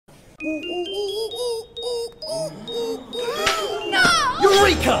No!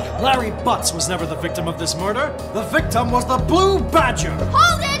 Eureka! Larry Butts was never the victim of this murder. The victim was the Blue Badger.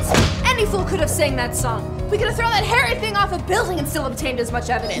 Hold it! Any fool could have sang that song. We could have thrown that hairy thing off a building and still obtained as much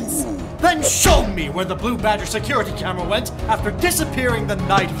evidence. Then show me where the Blue Badger security camera went after disappearing the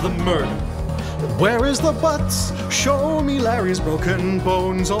night of the murder. Where is the butts? Show me Larry's broken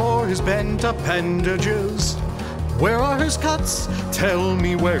bones or his bent appendages. Where are his cuts? Tell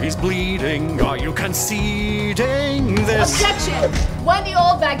me where he's bleeding. Are you conceding this? Objection! Wendy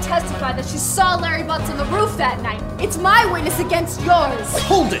Oldbag testified that she saw Larry Butts on the roof that night. It's my witness against yours.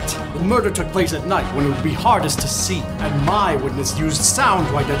 Hold it! The murder took place at night when it would be hardest to see, and my witness used sound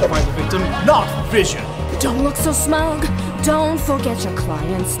to identify the victim, not vision. Don't look so smug. Don't forget your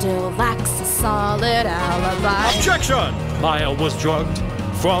client still lacks a solid alibi. Objection! Maya was drugged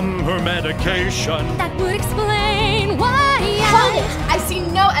from her medication. That would explain why Hold it! I see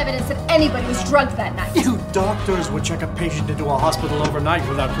no evidence that anybody was drugged that night. You doctors would check a patient into a hospital overnight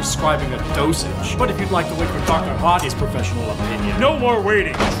without prescribing a dosage. But if you'd like to wait for Dr. Hardy's professional opinion... No more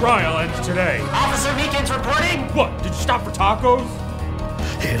waiting. Trial ends today. Officer Meekins reporting. What? Did you stop for tacos?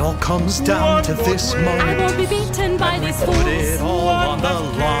 It all comes down to this moment. I won't be beaten by these fools. Put it all on the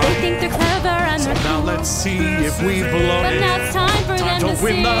line. They think they're clever and they're Now cool. let's see if we blow But it. now it's time for them to to see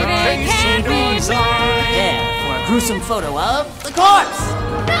win the they case can't and be resign. Yeah, for a gruesome photo of the corpse.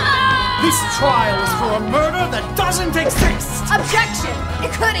 This trial is for a murder that doesn't exist! Objection!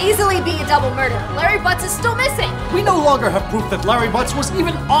 It could easily be a double murder. Larry Butts is still missing. We no longer have proof that Larry Butts was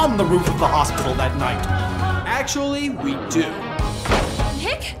even on the roof of the hospital that night. Actually, we do.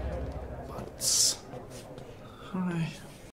 Nick? Hi.